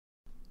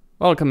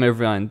Welcome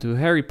everyone to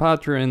Harry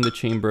Potter and the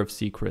Chamber of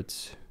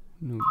Secrets.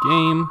 New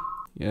game,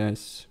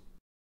 yes.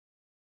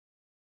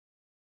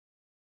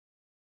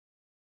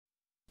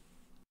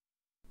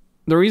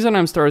 The reason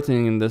I'm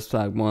starting in this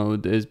vlog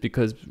mode is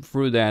because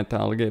through that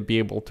I'll be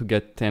able to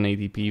get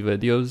 1080p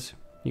videos.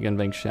 You can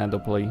make shadow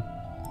play.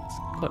 It's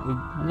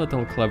a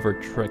little clever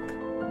trick.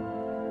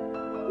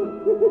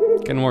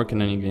 Can work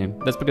in any game.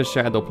 That's because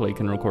shadow play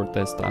can record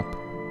desktop.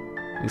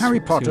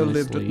 Harry Potter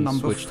lived at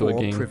number 4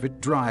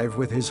 Privet Drive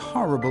with his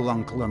horrible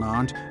uncle and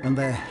aunt and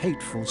their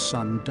hateful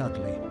son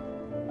Dudley.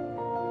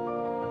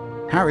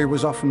 Harry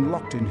was often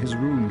locked in his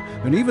room,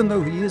 and even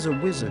though he is a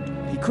wizard,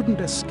 he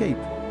couldn't escape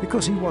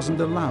because he wasn't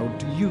allowed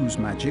to use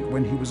magic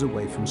when he was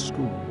away from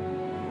school.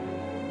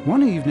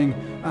 One evening,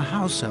 a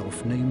house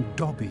elf named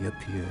Dobby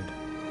appeared.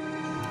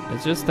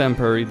 It's just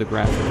temporary, the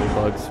graphical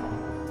bugs,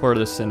 for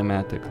the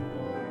cinematic.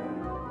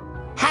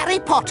 Harry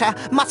Potter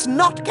must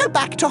not go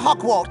back to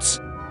Hogwarts.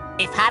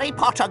 If Harry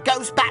Potter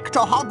goes back to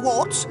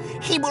Hogwarts,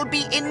 he will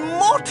be in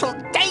mortal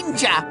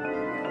danger.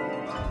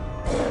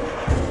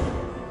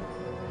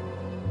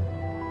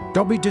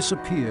 Dobby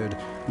disappeared,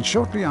 and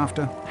shortly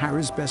after,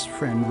 Harry's best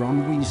friend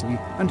Ron Weasley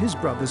and his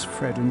brothers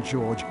Fred and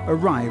George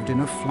arrived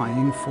in a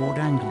flying Ford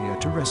Anglia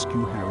to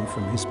rescue Harry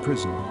from his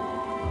prison.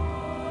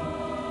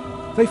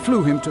 They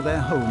flew him to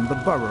their home,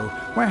 the Burrow,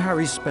 where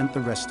Harry spent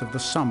the rest of the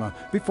summer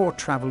before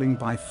travelling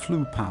by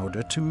Floo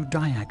Powder to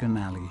Diagon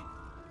Alley.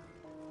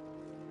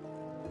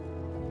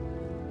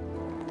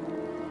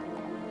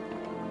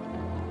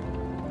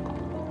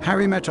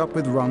 Harry met up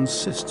with Ron's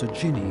sister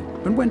Ginny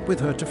and went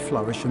with her to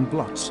Flourish and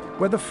Blots,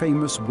 where the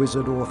famous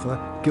wizard author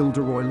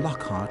Gilderoy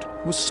Lockhart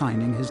was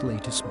signing his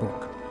latest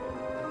book.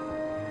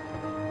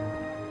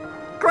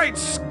 Great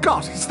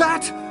Scott, is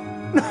that?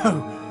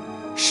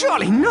 No,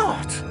 surely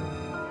not.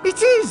 It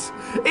is.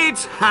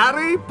 It's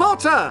Harry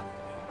Potter.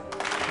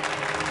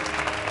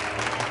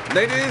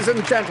 Ladies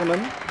and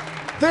gentlemen,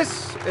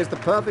 this is the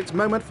perfect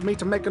moment for me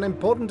to make an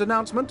important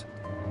announcement.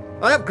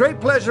 I have great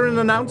pleasure in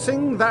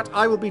announcing that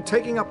I will be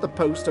taking up the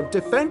post of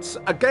Defense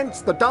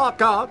Against the Dark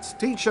Arts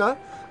teacher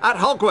at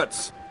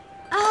Hogwarts.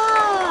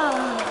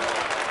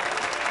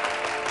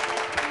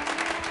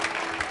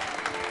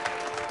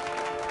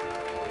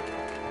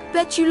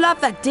 Bet you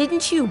loved that,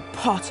 didn't you,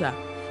 Potter?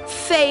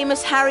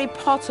 Famous Harry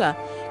Potter.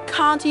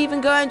 Can't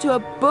even go into a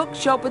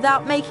bookshop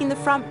without making the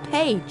front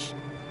page.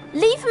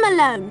 Leave him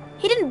alone.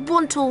 He didn't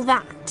want all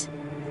that.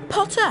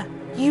 Potter,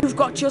 you've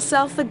got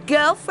yourself a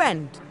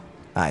girlfriend.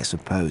 I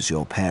suppose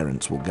your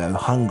parents will go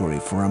hungry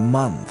for a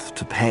month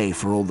to pay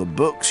for all the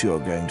books you're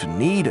going to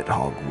need at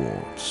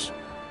Hogwarts.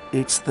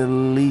 It's the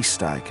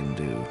least I can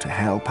do to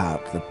help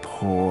out the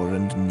poor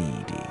and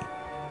needy.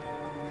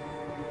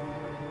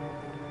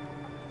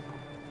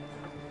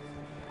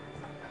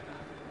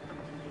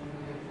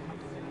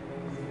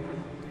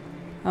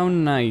 How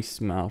nice,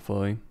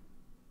 Malfoy.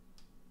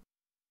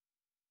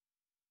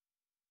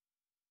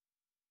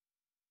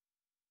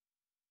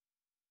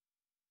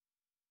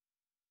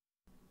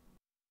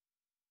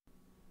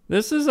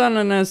 This is on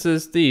an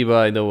SSD,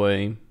 by the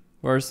way.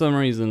 For some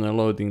reason, the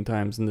loading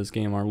times in this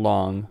game are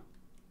long.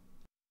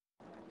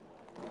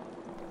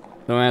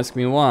 Don't ask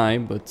me why,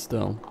 but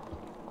still.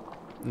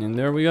 And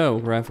there we go,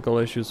 graphical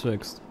issues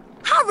fixed.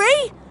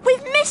 Harry!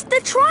 We've missed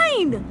the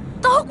train!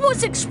 The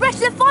Hogwarts Express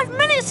left 5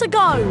 minutes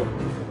ago!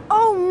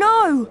 Oh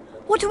no!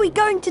 What are we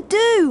going to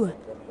do?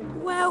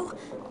 Well,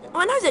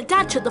 I know that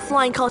Dad took the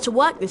flying car to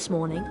work this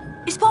morning.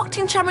 It's parked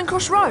in Charing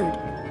Cross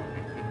Road.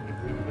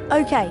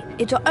 Okay,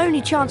 it's our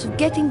only chance of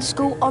getting to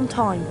school on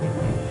time.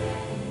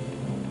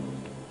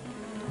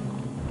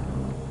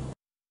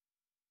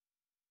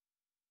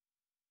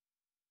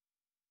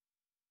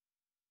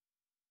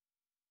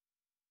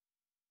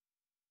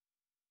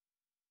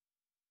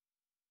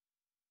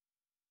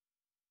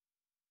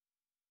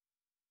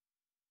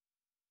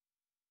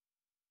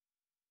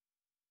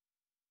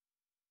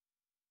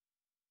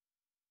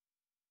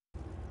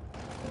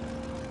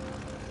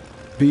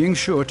 Being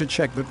sure to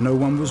check that no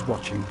one was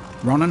watching,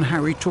 Ron and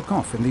Harry took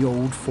off in the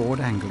old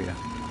Ford Anglia.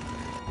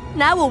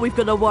 Now all we've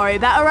got to worry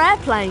about are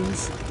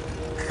airplanes.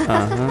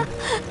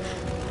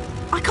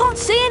 I can't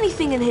see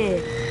anything in here.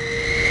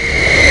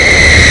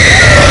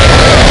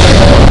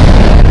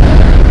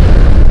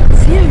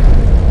 Phew,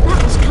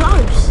 that was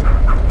close.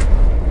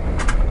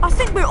 I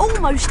think we're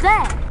almost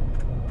there.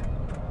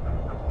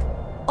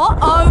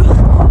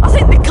 Uh-oh, I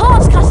think the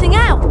car's cutting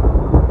out.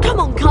 Come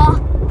on, car.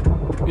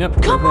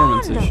 Yep,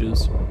 performance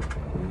issues.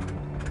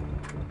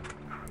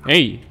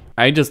 Hey,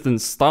 I just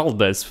installed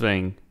this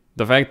thing.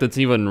 The fact that it's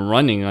even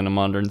running on a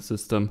modern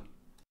system.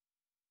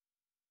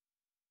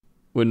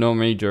 With no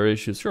major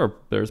issues. Sure,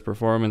 there's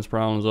performance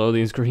problems,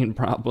 loading screen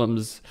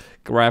problems,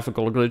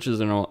 graphical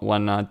glitches and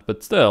whatnot,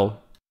 but still.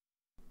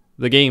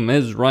 The game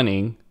is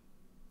running.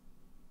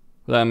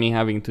 Without me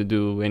having to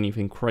do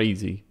anything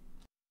crazy.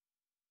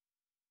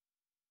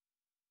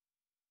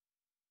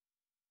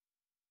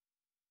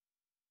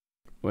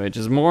 Which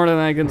is more than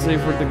I can say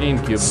for the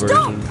GameCube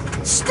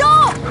version.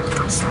 Stop!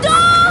 Stop!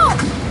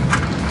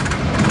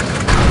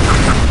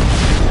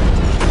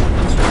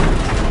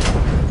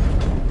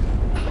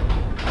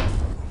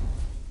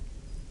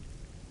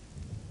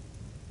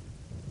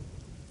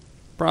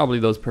 probably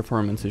those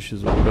performance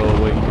issues will go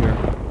away here.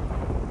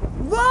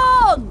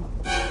 Ron!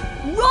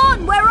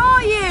 Ron, where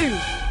are you?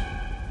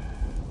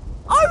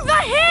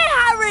 Over here,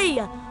 Harry!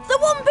 The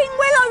Whomping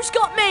Willow's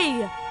got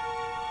me!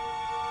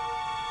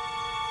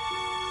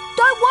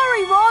 Don't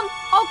worry, Ron.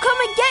 I'll come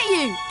and get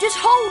you. Just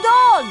hold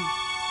on.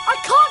 I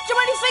can't do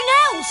anything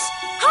else.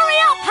 Hurry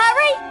up,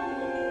 Harry!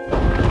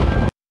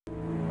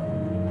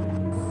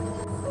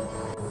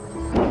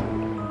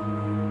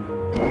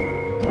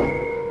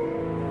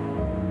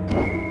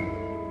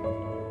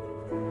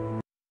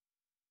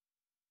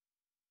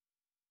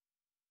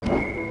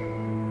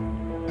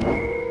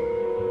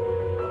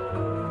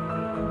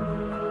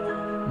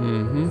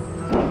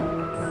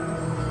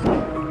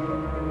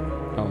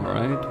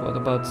 Alright, what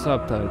about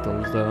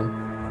subtitles though?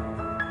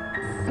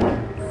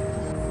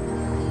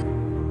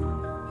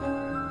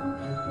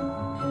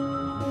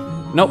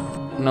 Nope,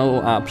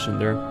 no option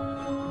there.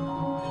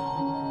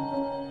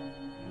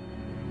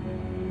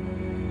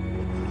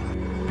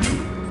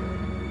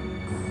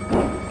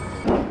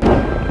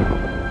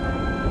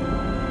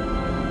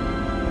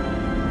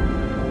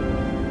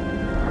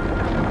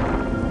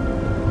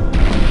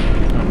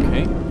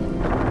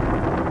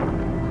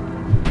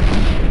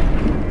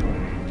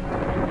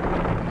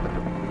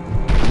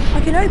 I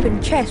can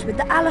open chests with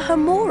the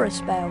Alahamora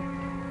spell.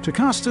 To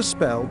cast a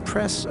spell,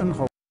 press and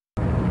hold.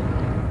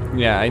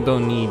 Yeah, I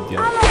don't need you.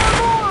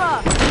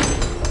 Alahamora!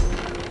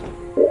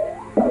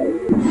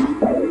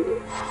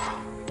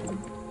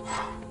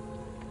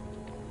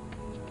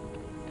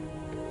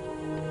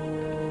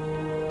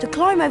 To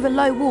climb over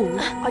low walls,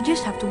 I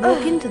just have to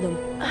walk into them.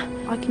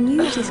 I can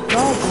use this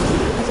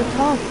gargoyle as a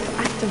target to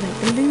activate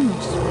the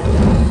Lumos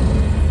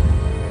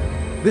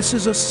spell. This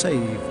is a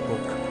save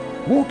book.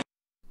 Walk.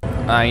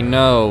 I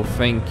know,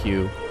 thank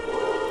you.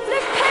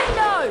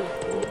 Flipendo!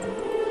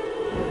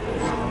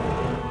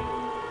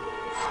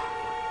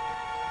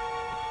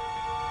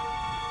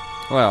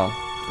 Well,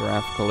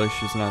 graphical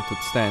issues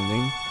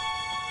notwithstanding.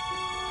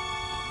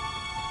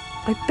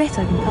 I bet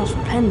I can pass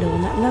Flipendo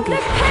on that luggage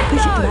and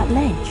push it to that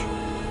ledge.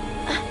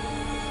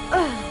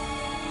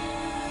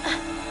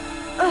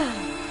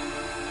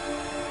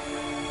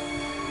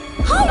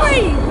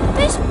 Hurry!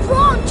 This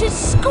branch is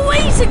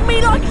squeezing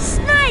me like a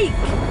snake!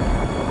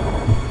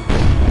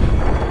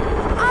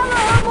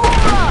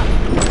 Alahamora!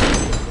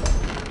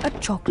 A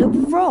chocolate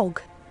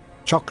frog.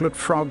 Chocolate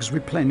frogs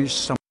replenish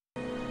some.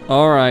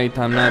 Alright,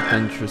 I'm not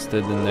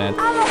interested in that.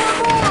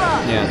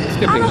 Alahamora! Yeah,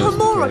 skipping this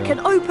Alahamora tutorial. can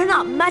open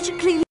up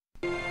magically.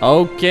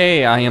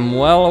 Okay, I am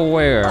well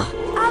aware.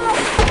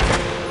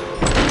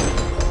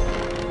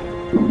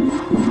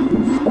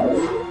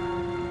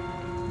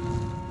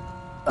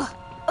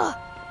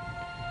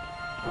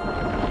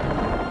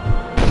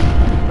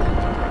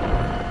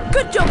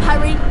 Good job,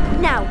 Harry.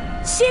 Now,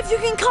 see if you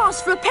can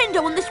cast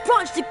Flipendo on this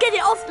branch to get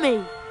it off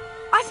me.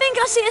 I think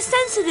I see a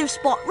sensitive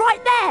spot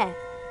right there.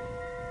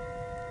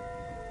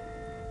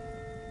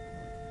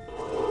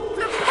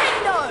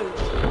 Flipendo!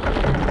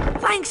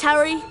 Thanks,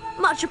 Harry.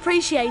 Much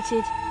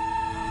appreciated.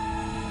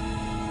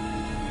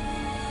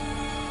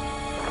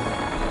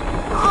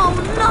 Oh,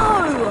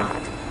 no!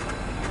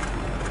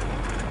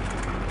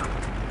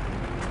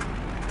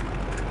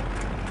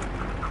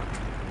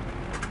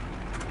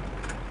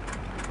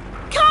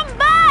 Come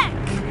back!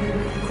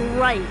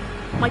 Great.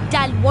 My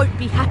dad won't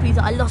be happy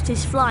that I lost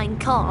his flying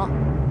car.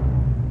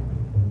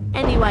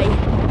 Anyway,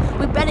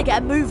 we better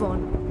get a move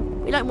on.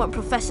 We don't want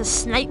Professor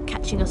Snape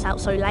catching us out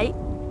so late.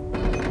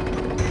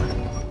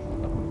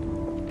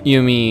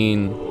 You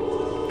mean...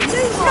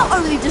 Not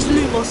only does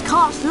Lumos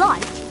cast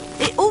light,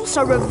 it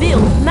also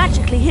reveals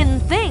magically hidden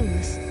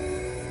things.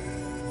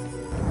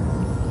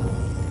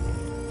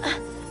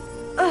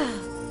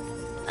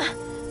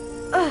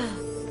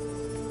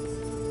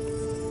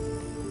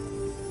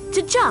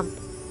 To jump,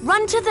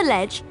 run to the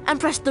ledge and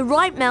press the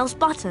right mouse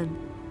button.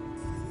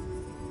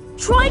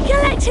 Try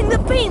collecting the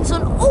beans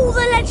on all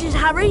the ledges,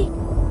 Harry.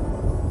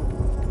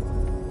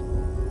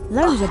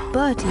 Those are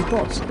Bertie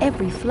Bott's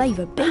every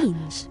flavour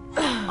beans.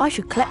 I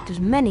should collect as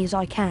many as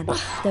I can.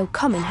 They'll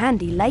come in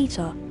handy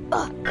later.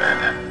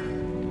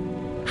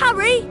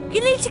 Harry,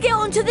 you need to get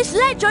onto this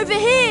ledge over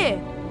here.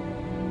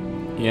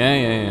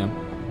 Yeah.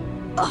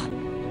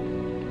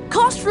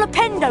 Cast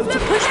Flipendo to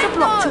push the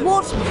block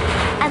towards me,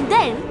 and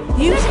then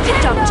use it to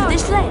jump to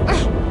this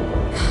ledge.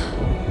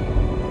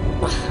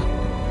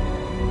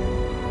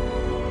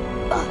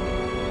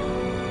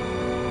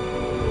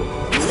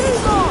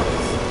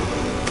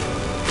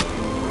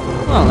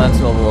 Well, that's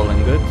all well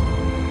and good.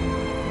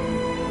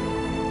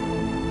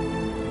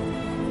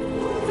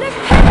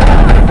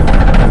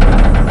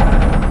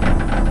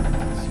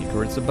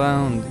 Secrets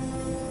abound.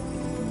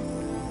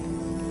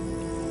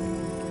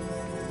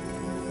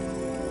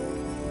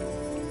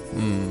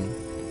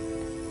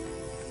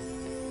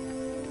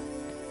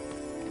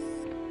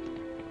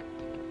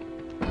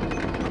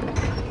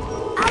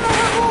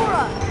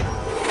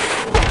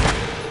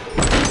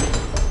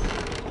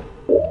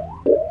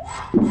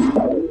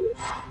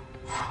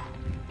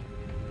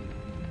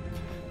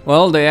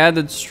 Well, they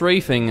added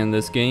strafing in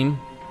this game.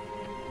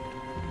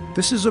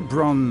 This is a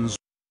bronze.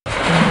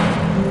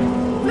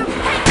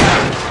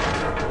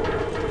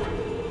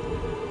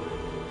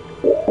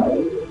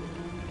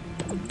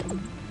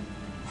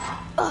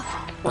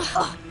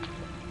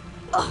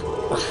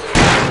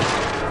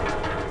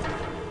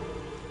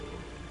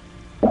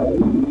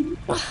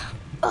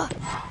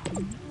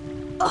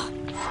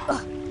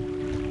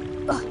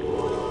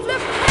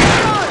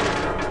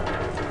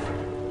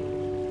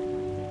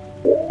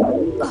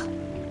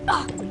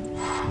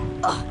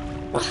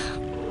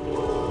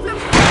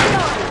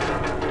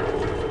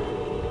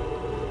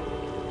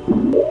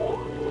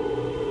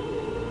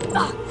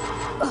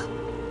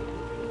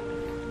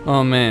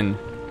 Oh man,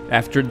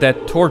 after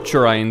that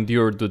torture I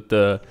endured with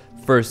the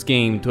first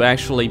game, to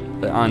actually,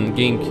 on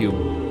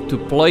GameCube, to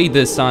play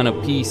this on a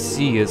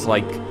PC is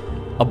like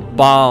a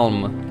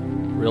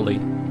balm, really,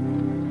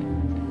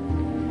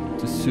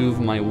 to soothe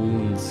my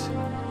wounds.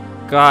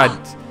 God,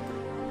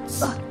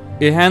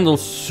 it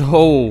handles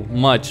so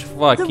much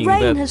fucking The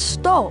rain better. has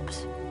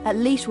stopped. At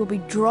least we'll be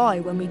dry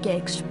when we get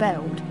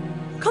expelled.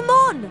 Come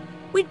on!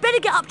 We'd better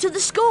get up to the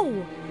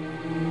school.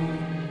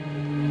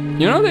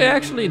 You know, they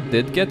actually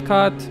did get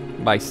caught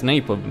by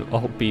Snape of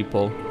all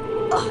people.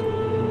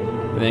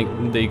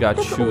 They got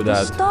Look at all chewed the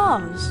out.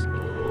 stars.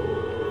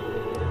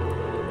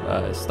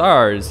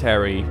 Stars,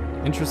 Harry.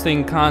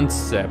 Interesting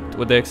concept.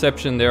 With the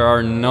exception, there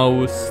are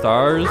no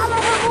stars.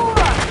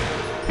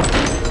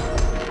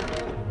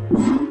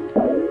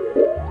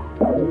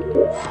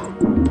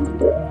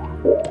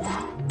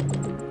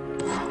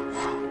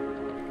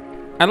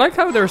 I like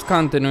how there's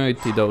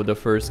continuity though, the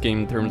first game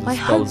in terms of I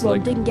hope spells. Ron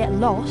Like didn't get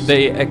lost.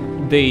 they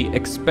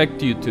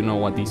expect you to know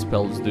what these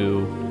spells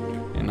do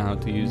and how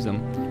to use them.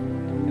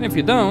 And if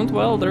you don't,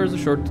 well, there's a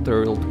short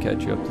tutorial to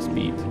catch you up to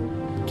speed.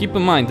 Keep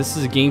in mind, this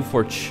is a game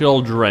for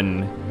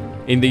children,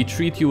 and they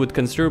treat you with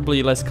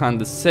considerably less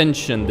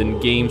condescension than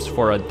games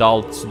for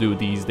adults do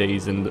these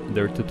days in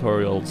their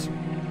tutorials.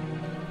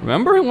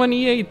 Remember when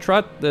EA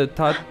thought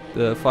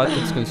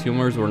its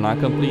consumers were not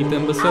complete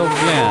imbeciles?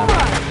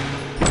 Yeah.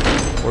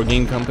 Or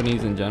game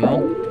companies in general.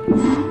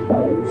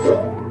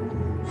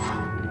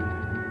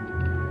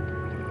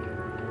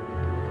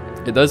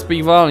 It does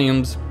speak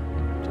volumes.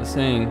 Just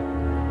saying.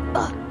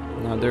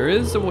 Now there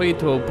is a way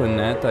to open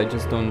that, I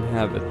just don't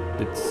have it.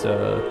 It's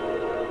there.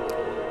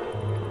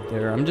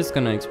 I'm just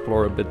gonna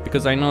explore a bit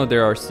because I know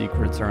there are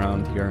secrets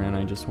around here and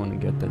I just want to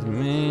get as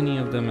many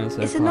of them as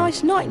I It's a can.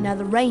 nice night now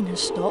the rain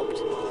has stopped.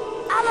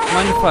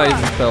 Mind if I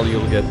use a spell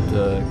you'll get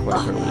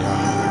quite early on here.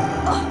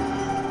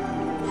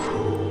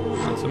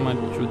 Not so much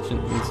with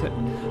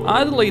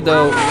oddly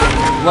though,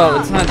 well,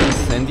 it's not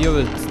Incendio,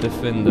 it's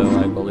Defendo,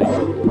 I believe.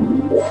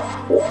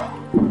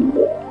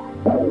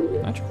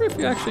 Not sure if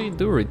you actually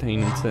do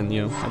retain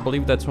Incendio. I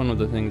believe that's one of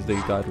the things they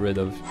got rid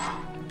of.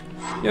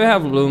 You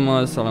have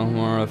Luma,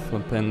 Salamora,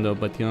 Flipendo,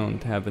 but you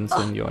don't have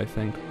Incendio, I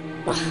think.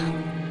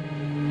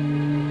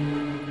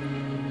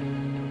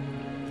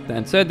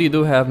 That said, you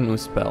do have new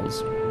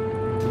spells.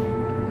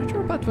 I'm not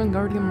sure about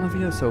Wingardium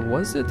Leviosa.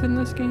 Was it in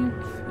this game?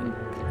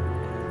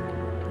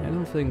 I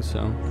don't think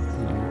so.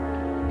 No.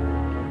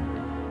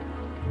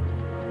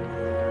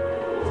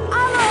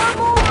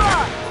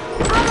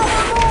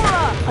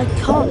 I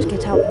can't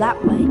get out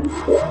that way.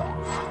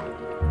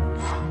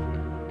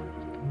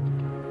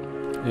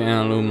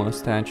 Yeah, Luma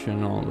statue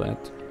and all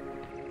that.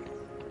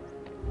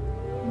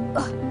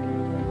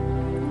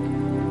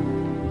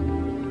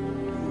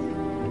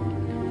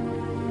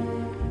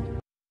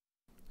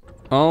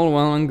 All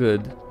well and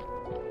good.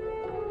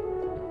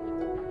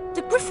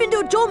 The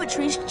Gryffindor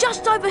dormitory is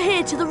just over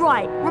here to the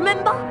right,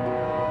 remember?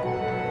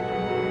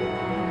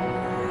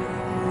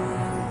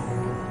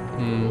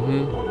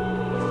 Mm-hmm.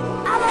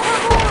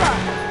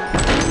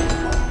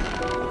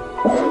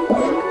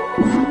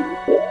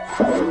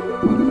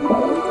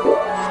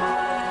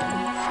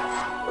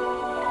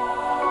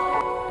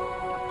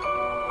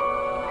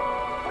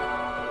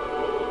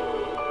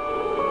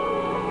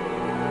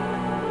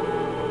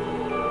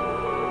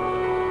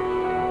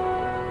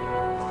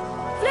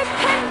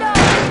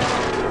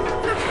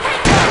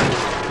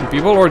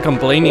 People were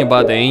complaining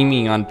about the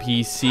aiming on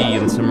PC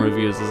in some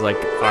reviews. It's like,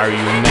 are you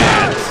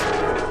mad?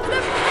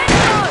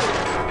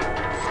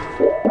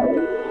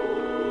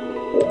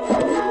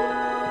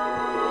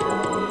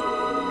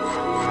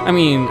 I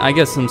mean, I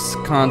guess some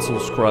console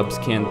scrubs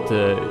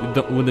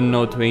wouldn't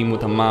know to aim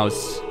with a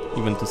mouse,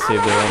 even to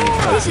save their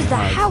own. This is the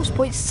house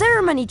point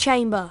ceremony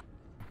chamber.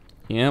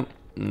 Yep,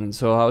 and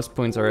so house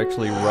points are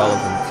actually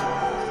relevant.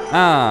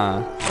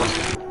 Ah,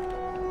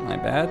 my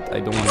bad. I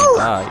don't want to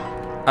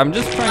die. I'm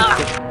just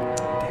trying to.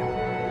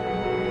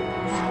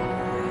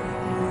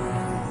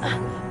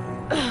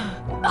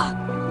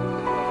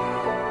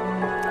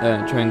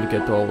 Trying to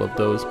get all of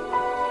those.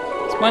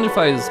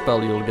 Spongify is a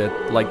spell you'll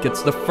get, like,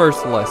 it's the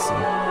first lesson.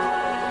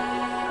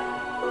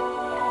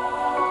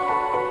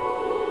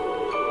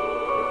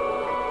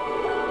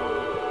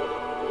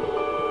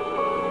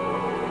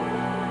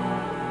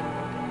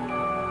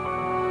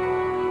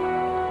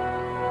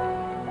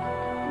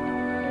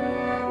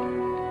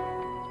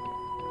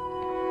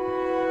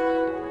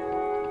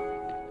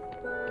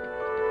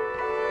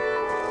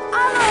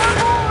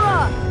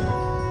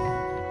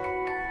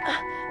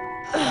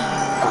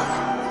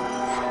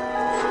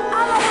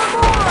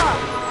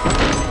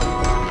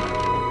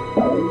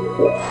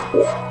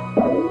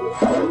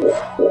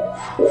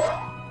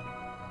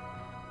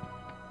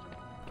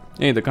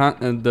 Hey,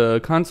 the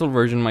console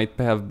version might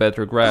have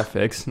better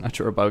graphics. Not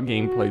sure about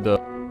gameplay though.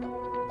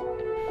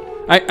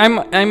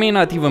 I may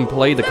not even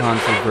play the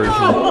console version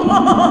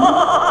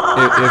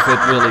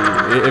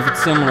if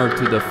it's similar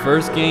to the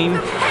first game.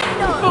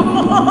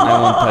 I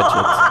won't touch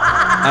it.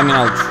 I mean,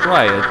 I'll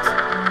try it,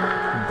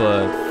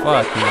 but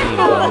fuck me,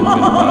 I'm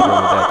gonna bother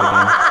with that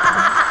again.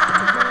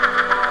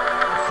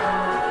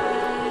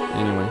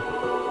 Anyway.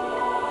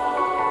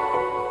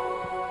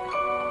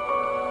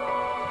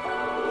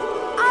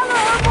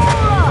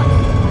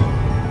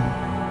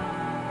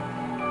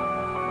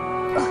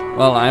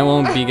 Well, I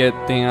won't be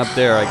getting up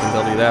there, I can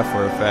tell you that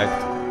for a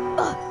fact.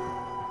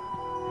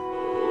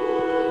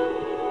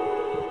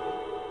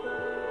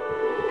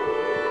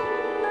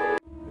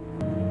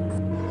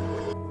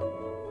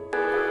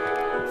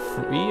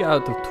 3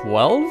 out of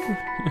 12?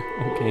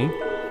 Okay.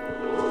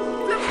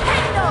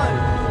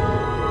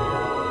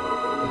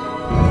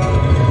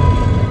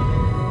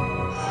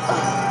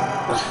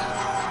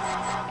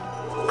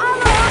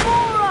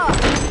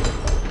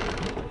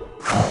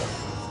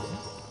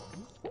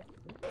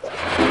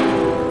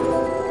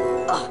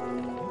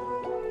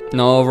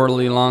 No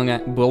overly long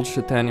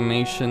bullshit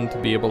animation to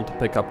be able to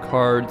pick up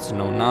cards,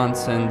 no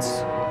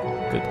nonsense,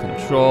 good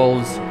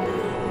controls.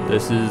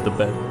 This is the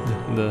bed.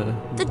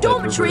 The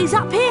dormitory's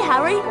up here,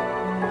 Harry.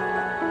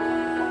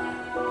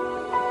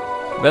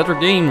 Better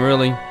game,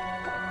 really.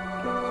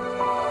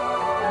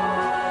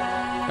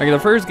 Like, the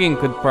first game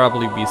could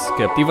probably be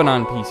skipped, even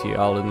on PC,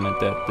 I'll admit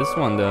that. This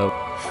one, though.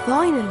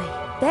 Finally,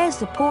 there's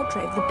the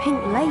portrait of the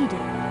pink lady.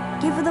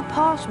 Give her the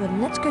password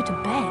and let's go to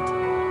bed.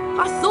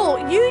 I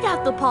thought you'd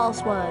have the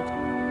password.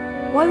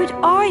 Why would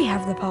I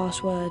have the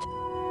password?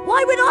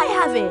 Why would I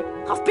have it?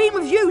 I've been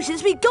with you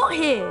since we got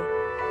here.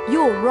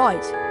 You're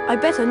right. I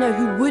better know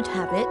who would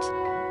have it.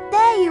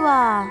 There you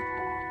are.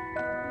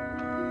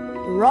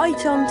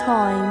 Right on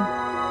time.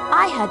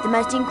 I heard the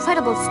most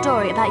incredible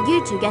story about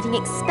you two getting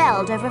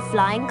expelled over a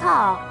flying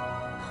car.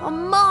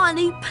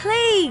 Hermione,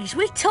 please,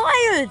 we're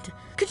tired.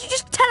 Could you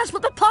just tell us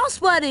what the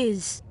password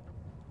is?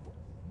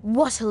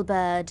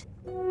 Wattlebird.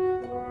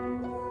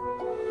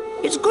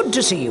 It's good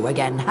to see you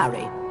again,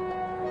 Harry.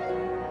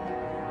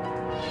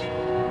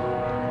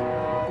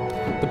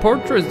 The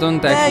portraits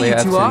don't actually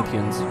have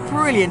sentience.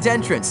 Brilliant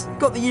entrance.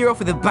 Got the year off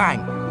with a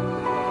bang.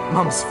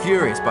 Mum's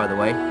furious, by the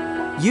way.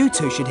 You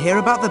two should hear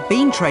about the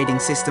bean trading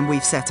system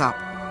we've set up.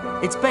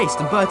 It's based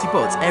on Bertie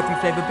Bott's every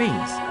flavour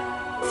beans.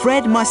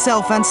 Fred,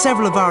 myself and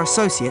several of our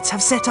associates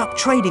have set up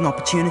trading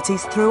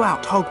opportunities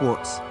throughout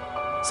Hogwarts.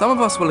 Some of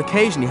us will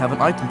occasionally have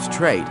an item to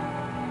trade.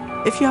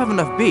 If you have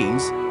enough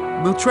beans,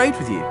 we'll trade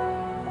with you.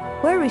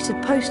 Where are we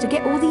supposed to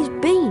get all these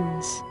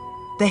beans?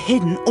 They're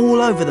hidden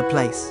all over the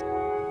place.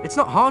 It's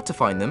not hard to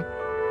find them.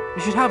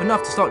 You should have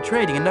enough to start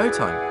trading in no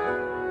time.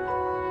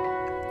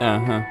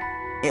 Uh-huh.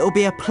 It'll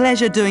be a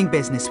pleasure doing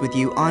business with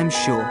you, I'm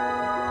sure.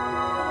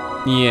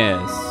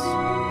 Yes.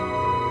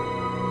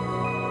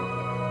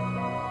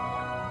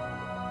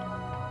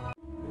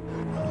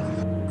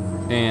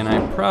 And I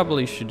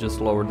probably should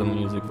just lower the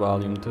music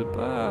volume to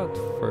about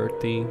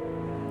 30.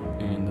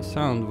 And the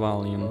sound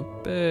volume a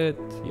bit.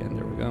 Yeah,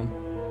 there we go.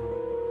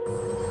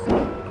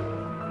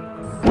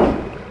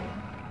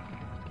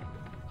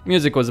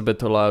 Music was a bit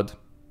too loud.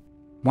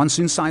 Once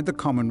inside the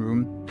common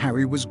room,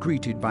 Harry was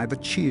greeted by the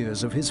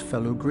cheers of his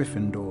fellow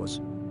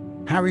Gryffindors.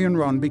 Harry and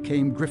Ron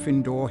became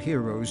Gryffindor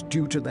heroes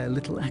due to their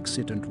little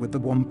accident with the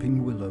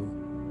Whomping Willow.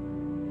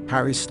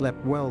 Harry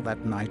slept well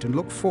that night and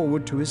looked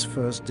forward to his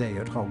first day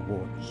at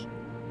Hogwarts.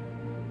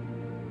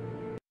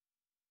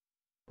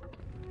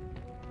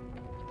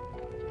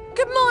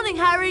 Good morning,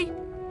 Harry.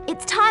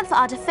 It's time for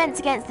our Defense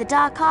Against the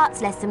Dark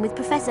Arts lesson with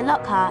Professor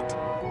Lockhart.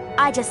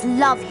 I just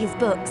love his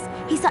books.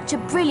 He's such a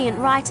brilliant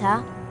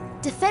writer.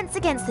 Defense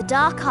Against the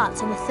Dark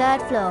Arts on the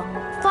 3rd floor.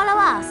 Follow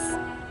us.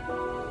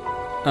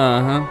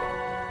 Uh-huh.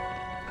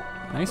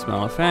 I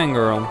smell a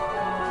fangirl.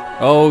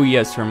 Oh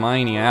yes,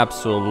 Hermione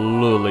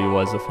absolutely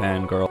was a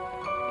fangirl.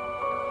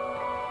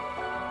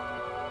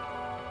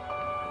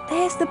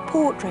 There's the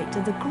portrait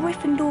of the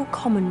Gryffindor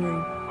common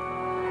room.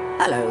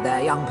 Hello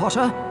there, young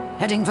Potter.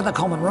 Heading for the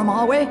common room,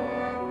 are we?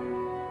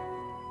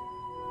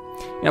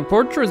 Yeah,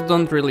 portraits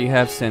don't really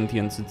have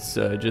sentience, it's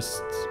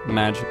just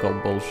magical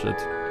bullshit.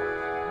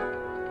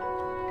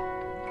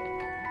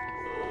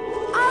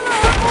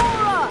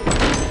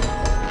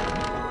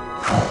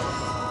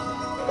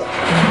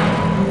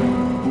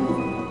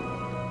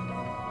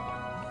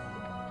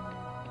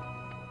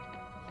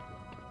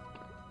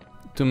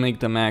 To make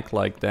them act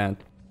like that.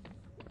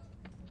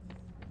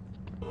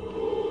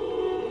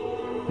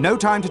 No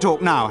time to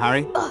talk now,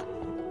 Harry.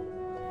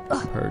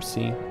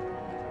 Percy.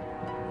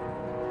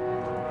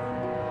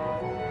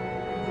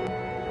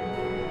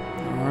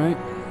 Alright.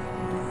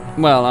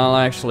 Well, I'll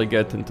actually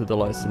get into the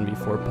lesson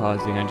before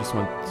pausing. I just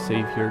want to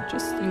save here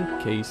just in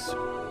case.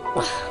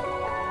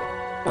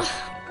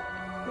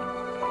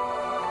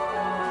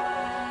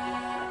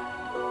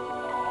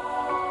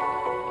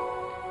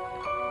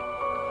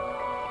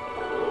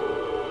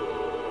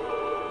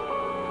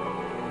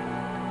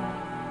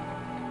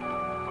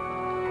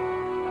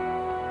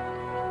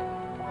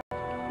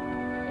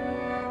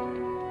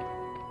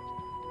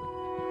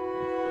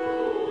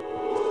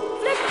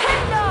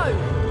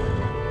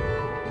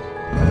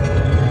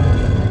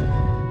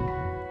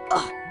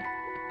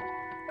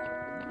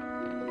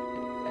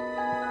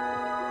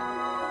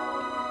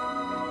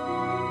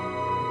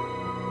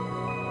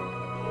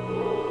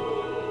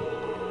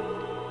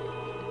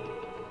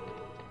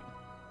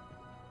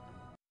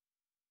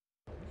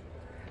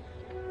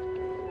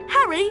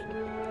 Harry!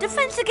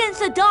 Defense against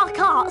the dark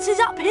arts is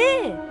up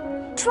here!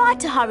 Try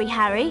to hurry,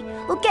 Harry.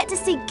 We'll get to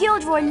see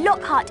Gilderoy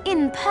Lockhart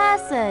in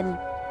person.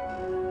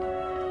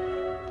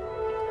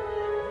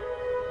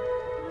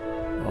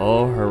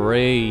 Oh,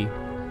 hooray.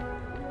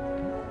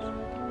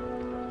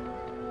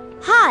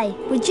 Hi,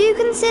 would you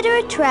consider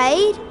a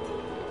trade?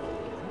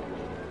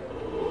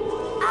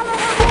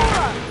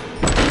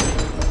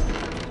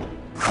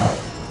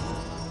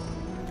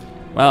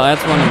 Well,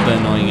 that's one of the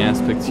annoying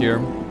aspects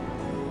here.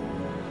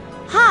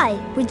 Hi,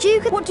 would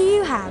you... What do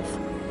you have?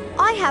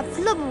 I have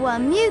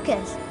flubberworm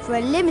mucus for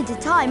a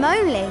limited time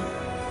only.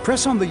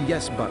 Press on the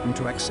yes button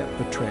to accept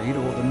the trade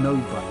or the no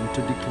button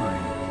to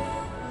decline.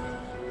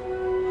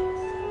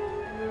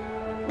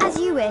 As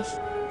you wish,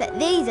 but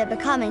these are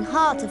becoming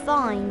hard to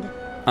find.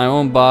 I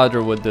won't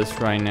bother with this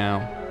right now.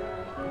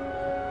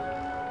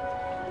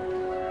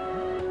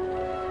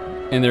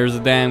 And there's a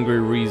damn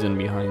good reason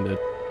behind it.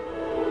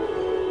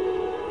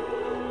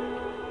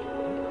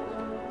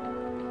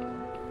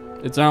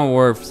 It's not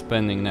worth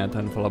spending that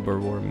on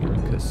flubberworm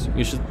mucus.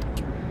 You should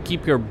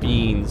keep your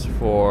beans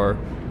for...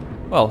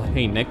 Well,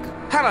 hey Nick.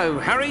 Hello,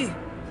 Harry.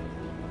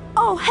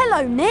 Oh,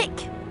 hello, Nick.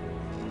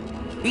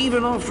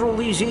 Even after all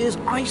these years,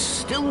 I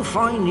still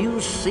find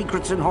new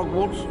secrets in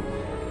Hogwarts.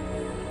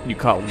 You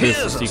call this Here's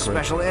a secret. A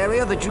special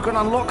area that you can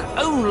unlock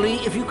only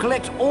if you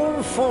collect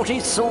all 40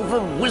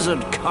 silver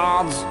wizard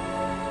cards.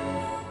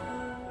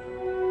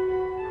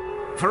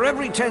 For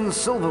every 10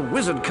 silver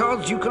wizard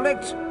cards you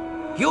collect,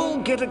 you'll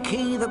get a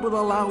key that will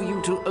allow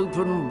you to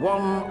open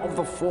one of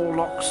the 4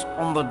 locks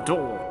on the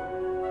door.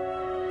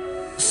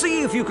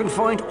 See if you can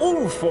find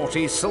all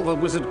 40 silver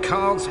wizard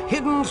cards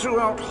hidden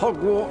throughout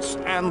Hogwarts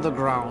and the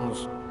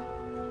grounds.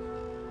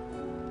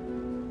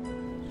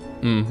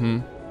 Mm-hmm.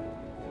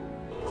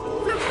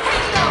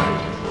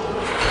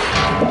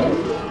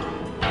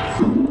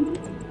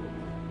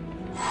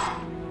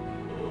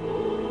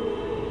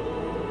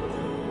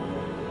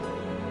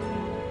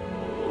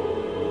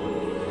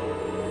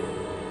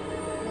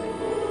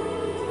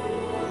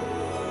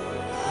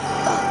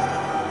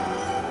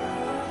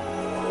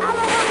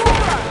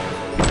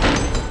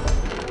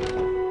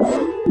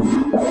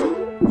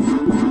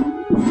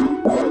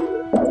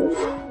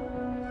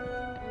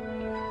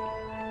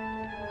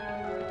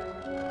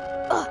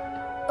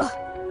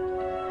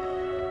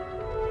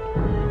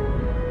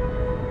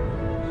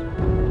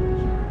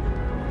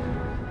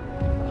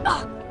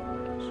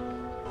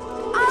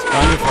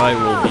 Spotify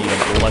will be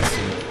a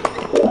blessing.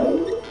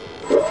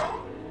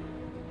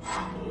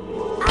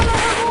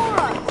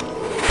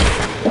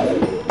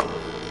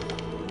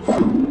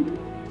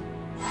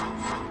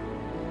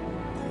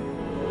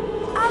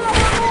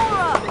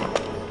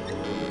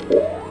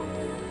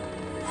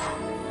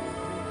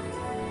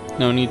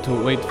 No need to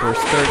wait for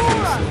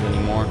staircases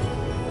anymore.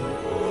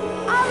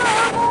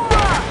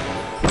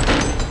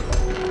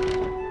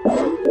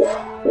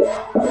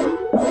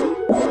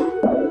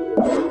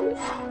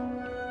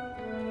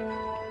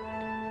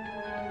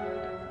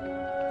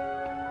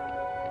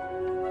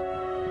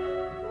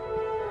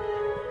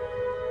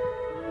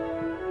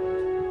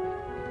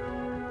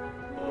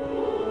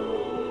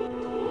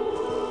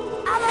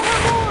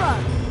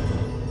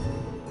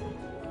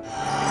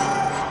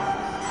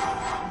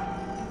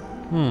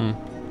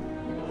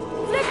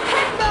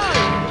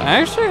 I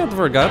actually had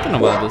forgotten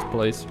about this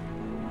place.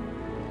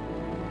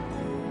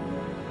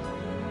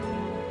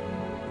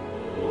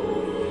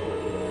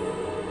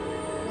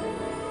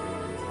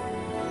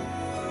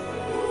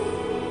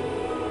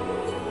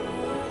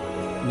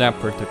 That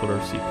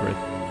particular secret.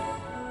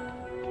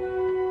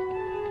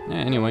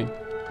 Yeah, anyway,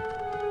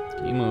 let's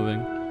keep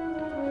moving.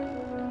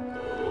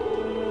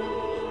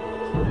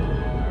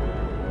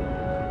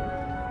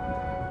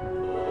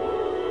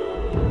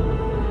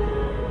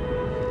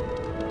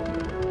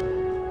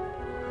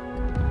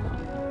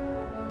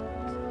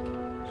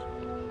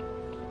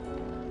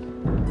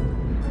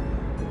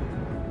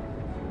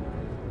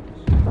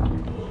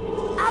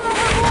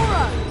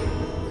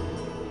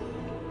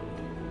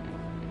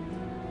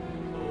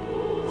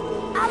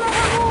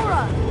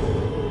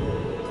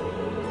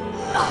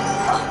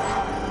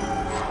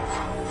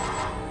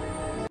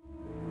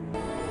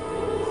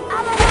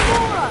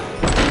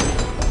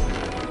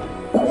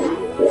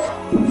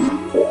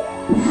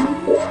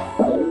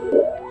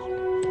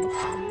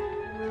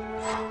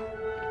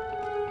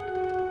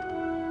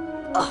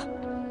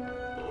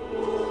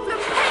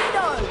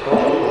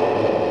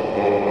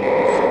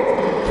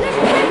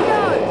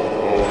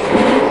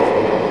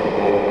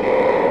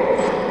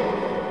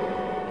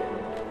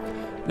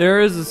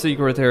 There is a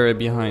secret area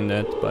behind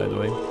that, by the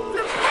way.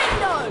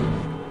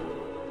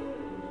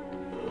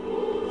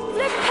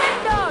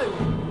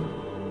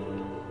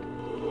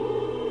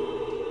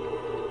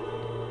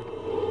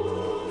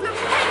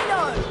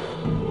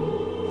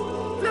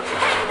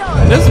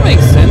 This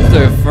makes sense,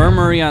 the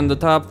infirmary on the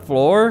top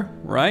floor,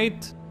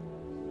 right?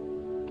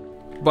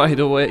 By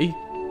the way.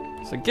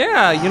 It's like,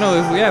 yeah, you know,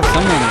 if we have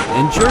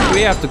someone injured,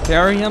 we have to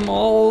carry him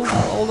all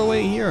the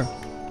way here.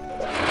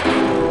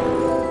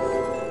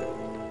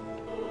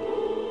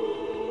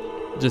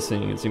 Just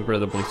saying, it's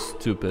incredibly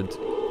stupid.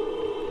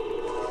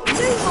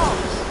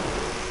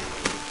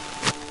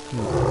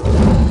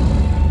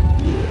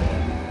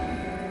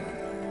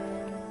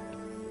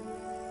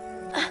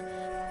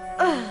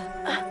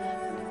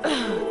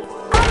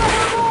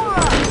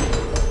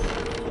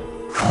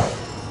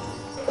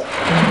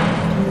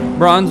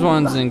 Bronze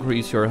ones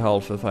increase your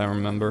health, if I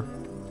remember.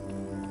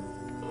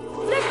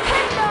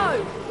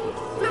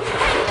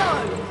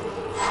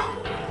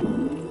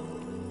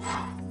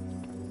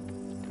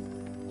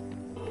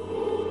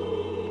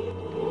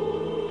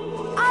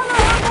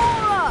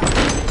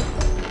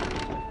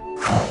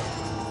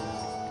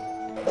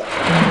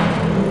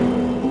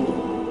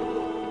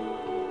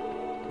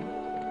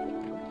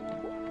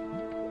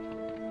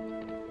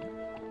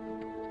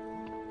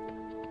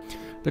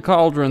 The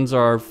cauldrons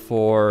are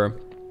for...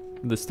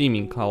 The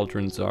steaming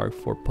cauldrons are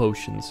for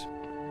potions.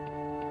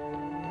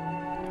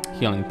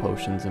 Healing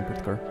potions in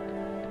particular.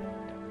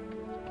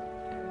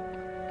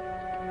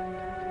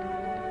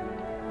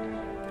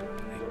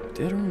 I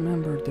did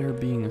remember there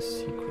being a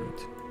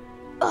secret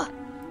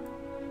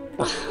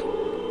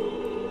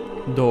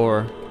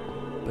door,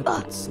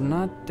 but it's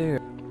not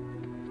there.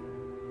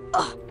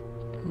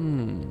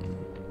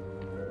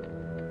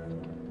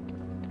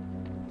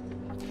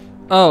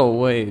 Oh,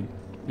 wait.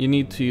 You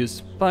need to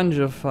use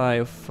Spongify,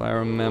 if I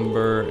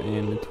remember,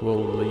 and it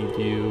will lead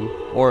you...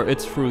 Or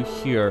it's through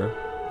here,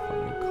 if I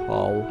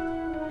recall.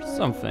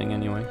 Something,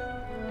 anyway.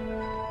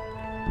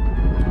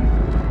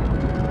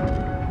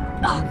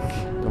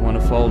 Don't want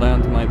to fall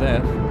down to my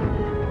death.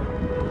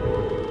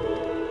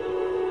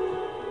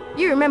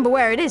 You remember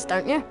where it is,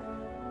 don't you?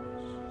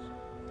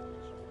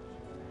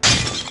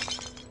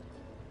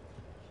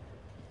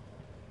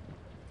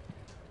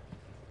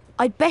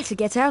 I'd better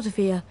get out of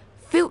here.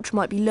 Filch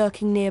might be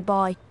lurking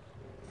nearby.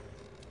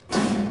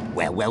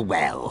 Well, well,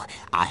 well.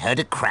 I heard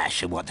a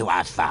crash, and what do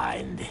I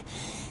find?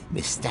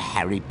 Mr.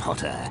 Harry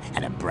Potter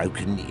and a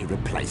broken,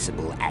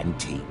 irreplaceable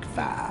antique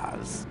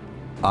vase.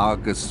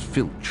 Argus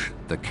Filch,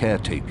 the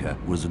caretaker,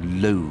 was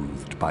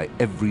loathed by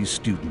every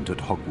student at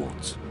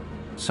Hogwarts.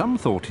 Some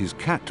thought his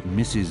cat,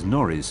 Mrs.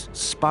 Norris,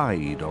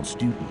 spied on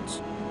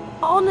students.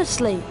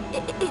 Honestly,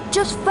 it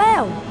just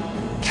fell.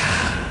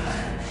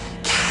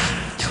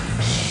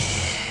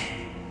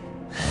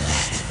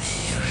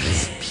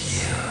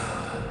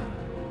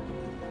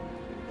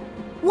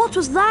 What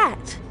was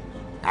that?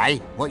 Hey,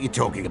 what you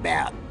talking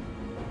about?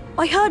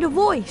 I heard a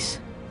voice.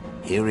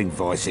 Hearing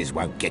voices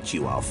won't get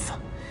you off.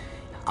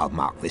 I'll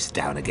mark this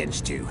down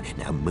against you.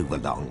 Now move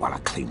along while I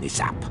clean this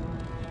up.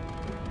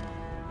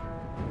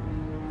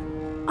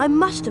 I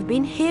must have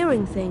been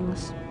hearing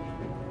things.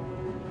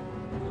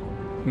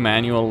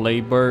 Manual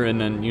labor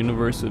in a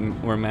universe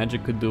where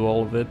magic could do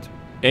all of it.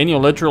 And you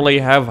literally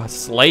have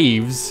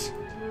slaves.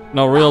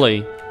 No,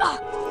 really.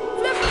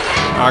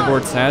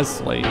 Hogwarts has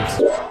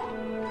slaves.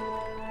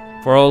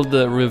 For all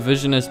the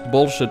revisionist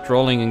bullshit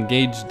trolling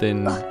engaged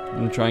in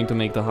trying to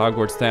make the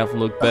Hogwarts staff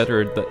look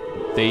better,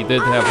 they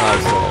did have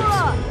house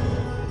elves.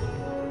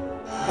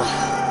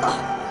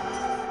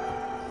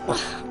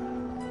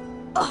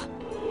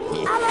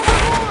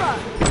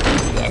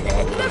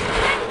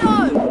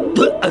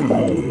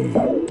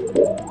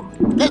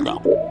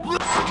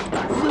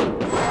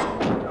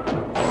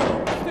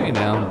 Stay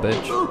down,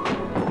 bitch.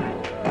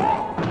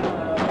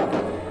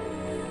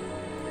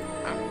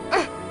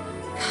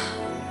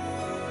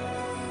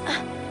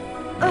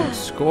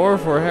 Score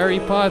for Harry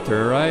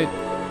Potter, right?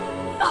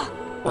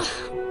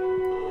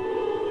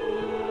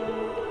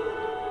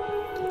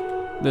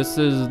 This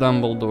is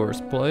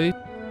Dumbledore's place.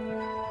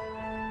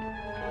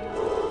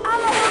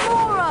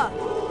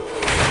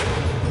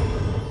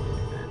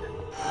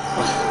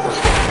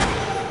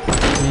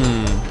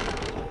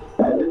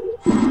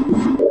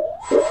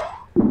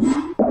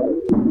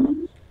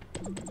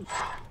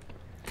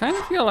 Kind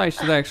of feel I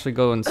should actually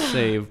go and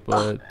save,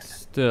 but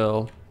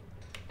still.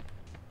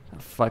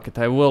 Fuck it,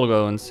 I will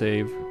go and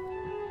save.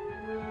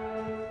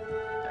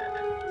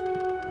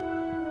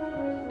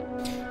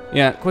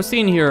 Yeah,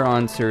 Costin here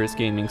on Serious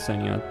Gaming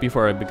signing out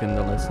before I begin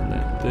the lesson.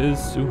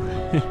 This